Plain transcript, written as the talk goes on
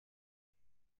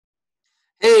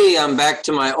Hey, I'm back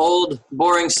to my old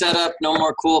boring setup. No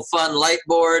more cool fun light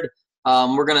board.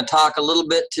 We're going to talk a little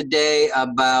bit today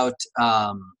about,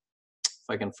 if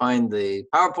I can find the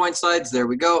PowerPoint slides, there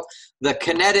we go, the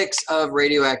kinetics of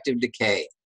radioactive decay.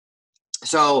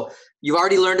 So you've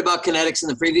already learned about kinetics in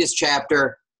the previous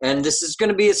chapter, and this is going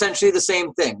to be essentially the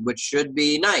same thing, which should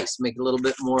be nice, make it a little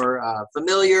bit more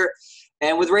familiar.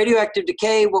 And with radioactive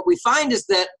decay, what we find is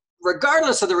that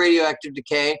regardless of the radioactive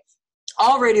decay,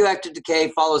 all radioactive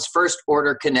decay follows first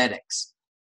order kinetics.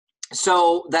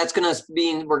 So that's going to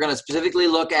mean we're going to specifically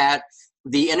look at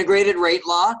the integrated rate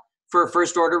law for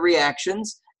first order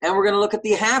reactions, and we're going to look at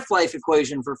the half-life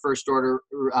equation for first order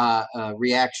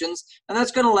reactions, and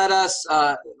that's going to let us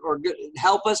or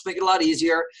help us make it a lot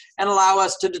easier and allow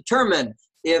us to determine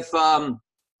if a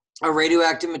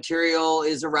radioactive material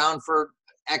is around for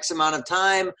X amount of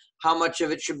time, how much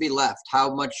of it should be left,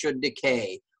 how much should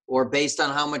decay, or based on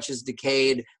how much is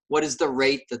decayed, what is the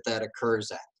rate that that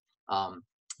occurs at.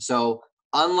 So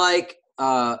unlike,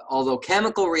 although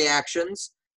chemical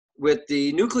reactions, with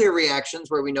the nuclear reactions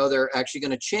where we know they're actually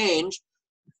going to change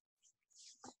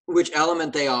which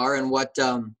element they are and what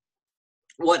the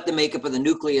makeup of the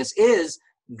nucleus is,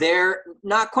 they're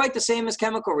not quite the same as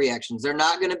chemical reactions. They're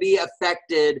not going to be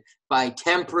affected by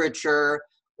temperature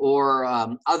or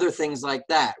other things like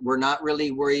that. We're not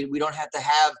really worried. We don't have to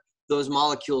have those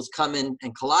molecules come in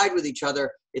and collide with each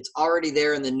other. It's already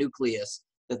there in the nucleus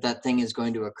that thing is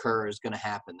going to occur, is going to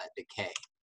happen, that decay.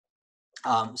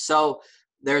 So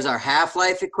there's our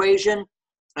half-life equation.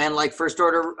 And like first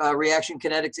order reaction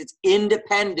kinetics, it's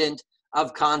independent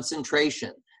of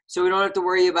concentration. So we don't have to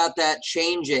worry about that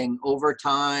changing over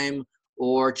time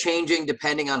or changing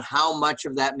depending on how much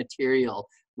of that material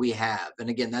we have. And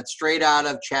again, that's straight out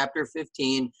of chapter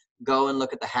 15. Go and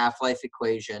look at the half-life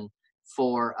equation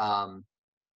for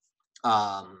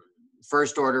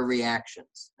first order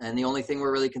reactions. And the only thing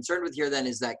we're really concerned with here then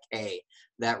is that K,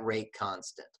 that rate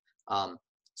constant.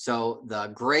 So the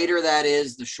greater that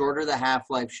is, the shorter the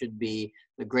half-life should be,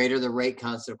 the greater the rate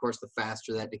constant, of course, the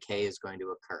faster that decay is going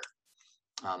to occur.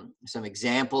 Some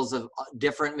examples of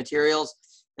different materials.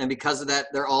 And because of that,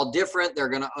 they're all different. They're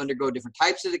going to undergo different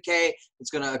types of decay. It's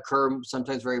going to occur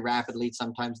sometimes very rapidly,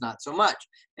 sometimes not so much.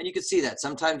 And you can see that.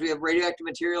 Sometimes we have radioactive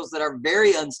materials that are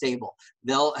very unstable.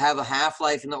 They'll have a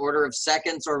half-life in the order of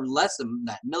seconds or less than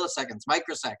that, milliseconds,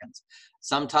 microseconds,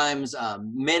 sometimes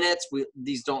minutes.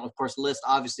 These don't, of course, list,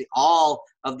 obviously, all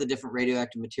of the different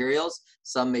radioactive materials.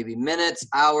 Some may be minutes,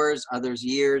 hours, others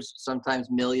years, sometimes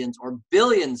millions or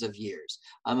billions of years.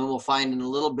 And we'll find in a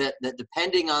little bit that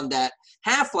depending on that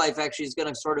half-life actually is going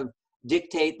to sort of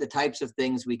dictate the types of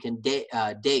things we can date.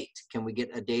 Can we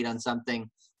get a date on something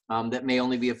that may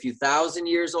only be a few thousand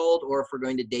years old, or if we're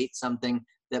going to date something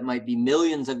that might be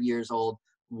millions of years old,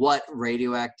 what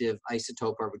radioactive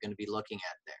isotope are we going to be looking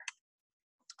at there?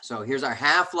 So here's our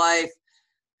half-life.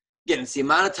 Again, it's the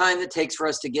amount of time that it takes for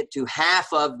us to get to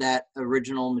half of that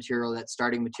original material, that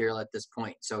starting material at this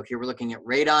point. So here we're looking at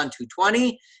radon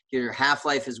 220. Here your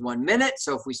half-life is 1 minute.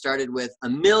 So if we started with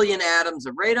 1 million atoms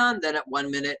of radon, then at 1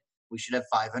 minute, we should have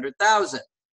 500,000.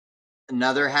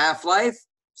 Another half-life,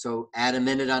 so add a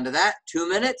minute onto that, 2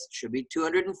 minutes, should be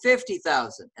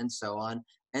 250,000, and so on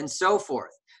and so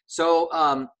forth.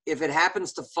 So if it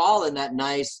happens to fall in that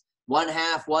nice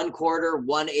 1/2, 1/4,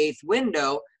 1/8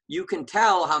 window, you can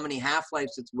tell how many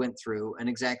half-lives it's went through and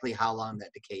exactly how long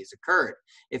that decay has occurred.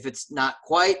 If it's not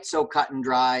quite so cut and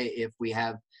dry, if we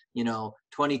have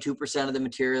 22% of the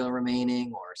material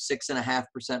remaining or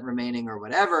 6.5% remaining or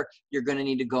whatever, you're going to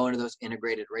need to go into those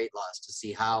integrated rate laws to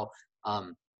see how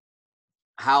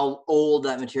old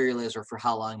that material is or for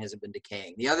how long has it been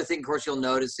decaying. The other thing, of course, you'll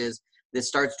notice is this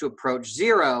starts to approach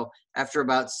zero after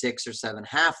about 6 or 7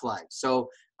 half-lives. So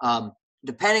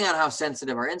depending on how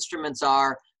sensitive our instruments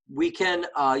are, we can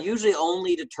usually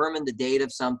only determine the date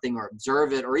of something or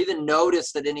observe it or even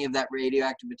notice that any of that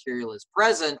radioactive material is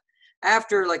present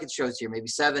after, like it shows here, maybe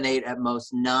 7, 8, at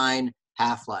most 9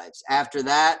 half-lives. After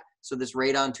that, so this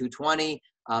radon 220,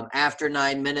 after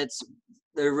 9 minutes,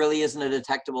 there really isn't a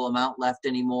detectable amount left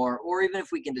anymore. Or even if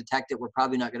we can detect it, we're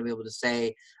probably not going to be able to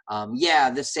say, yeah,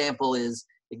 this sample is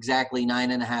exactly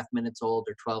 9.5 minutes old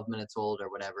or 12 minutes old or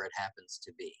whatever it happens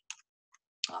to be.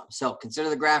 So consider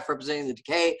the graph representing the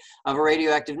decay of a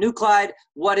radioactive nuclide.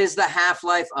 What is the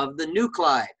half-life of the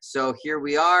nuclide? So here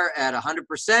we are at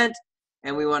 100%,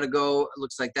 and we want to go, it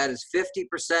looks like that is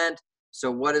 50%.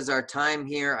 So what is our time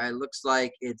here? It looks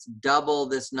like it's double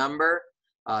this number,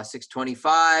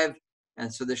 625.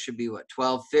 And so this should be what,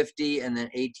 1250 and then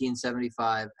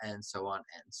 1875 and so on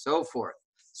and so forth.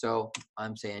 So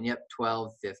I'm saying, yep,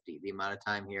 1250, the amount of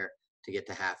time here to get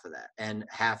to half of that. And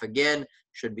half again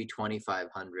should be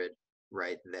 2,500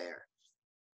 right there.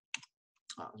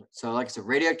 So like I said,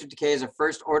 radioactive decay is a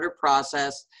first order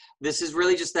process. This is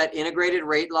really just that integrated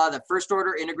rate law, that first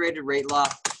order integrated rate law,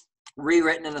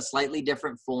 rewritten in a slightly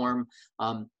different form.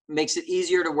 Makes it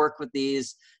easier to work with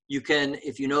these. You can,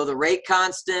 if you know the rate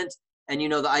constant and you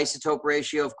know the isotope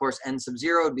ratio, of course, n sub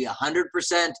 0 would be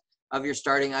 100% of your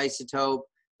starting isotope,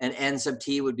 and n sub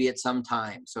t would be at some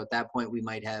time. So at that point, we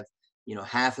might have, you know,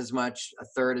 half as much, a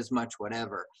third as much,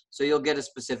 whatever. So you'll get a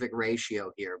specific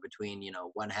ratio here between, you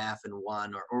know, 1/2 and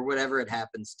 1, or whatever it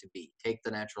happens to be. Take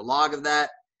the natural log of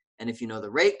that, and if you know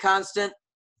the rate constant,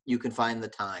 you can find the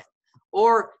time.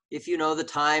 Or if you know the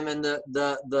time and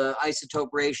the isotope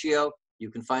ratio, you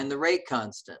can find the rate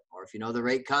constant. Or if you know the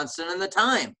rate constant and the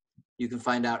time, you can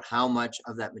find out how much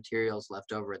of that material is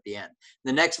left over at the end. In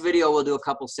the next video, we'll do a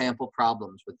couple sample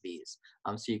problems with these,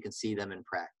 so you can see them in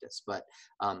practice. But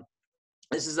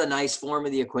this is a nice form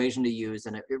of the equation to use,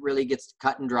 and it really gets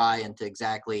cut and dry into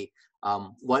exactly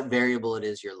what variable it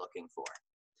is you're looking for.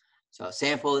 So a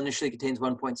sample initially contains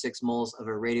 1.6 moles of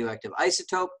a radioactive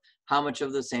isotope. How much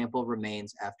of the sample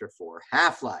remains after 4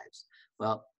 half-lives?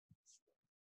 Well,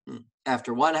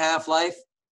 after 1 half-life,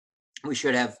 we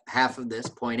should have half of this,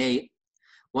 0.8.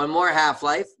 One more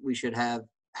half-life, we should have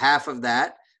half of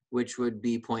that, which would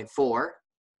be 0.4,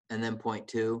 and then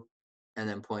 0.2, and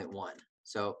then 0.1.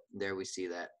 So there we see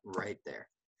that right there.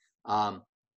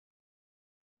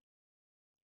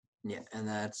 Yeah, and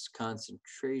that's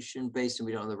concentration based, and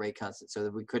we don't know the rate constant, so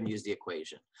that we couldn't use the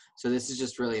equation. So this is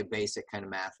just really a basic kind of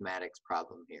mathematics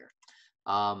problem here.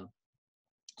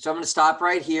 So I'm going to stop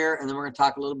right here, and then we're going to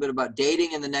talk a little bit about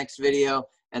dating in the next video,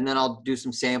 and then I'll do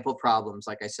some sample problems,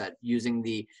 like I said, using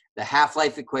the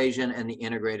half-life equation and the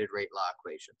integrated rate law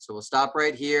equation. So we'll stop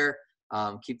right here,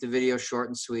 keep the video short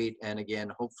and sweet, and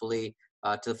again, hopefully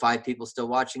to the 5 people still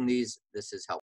watching these, this is helpful.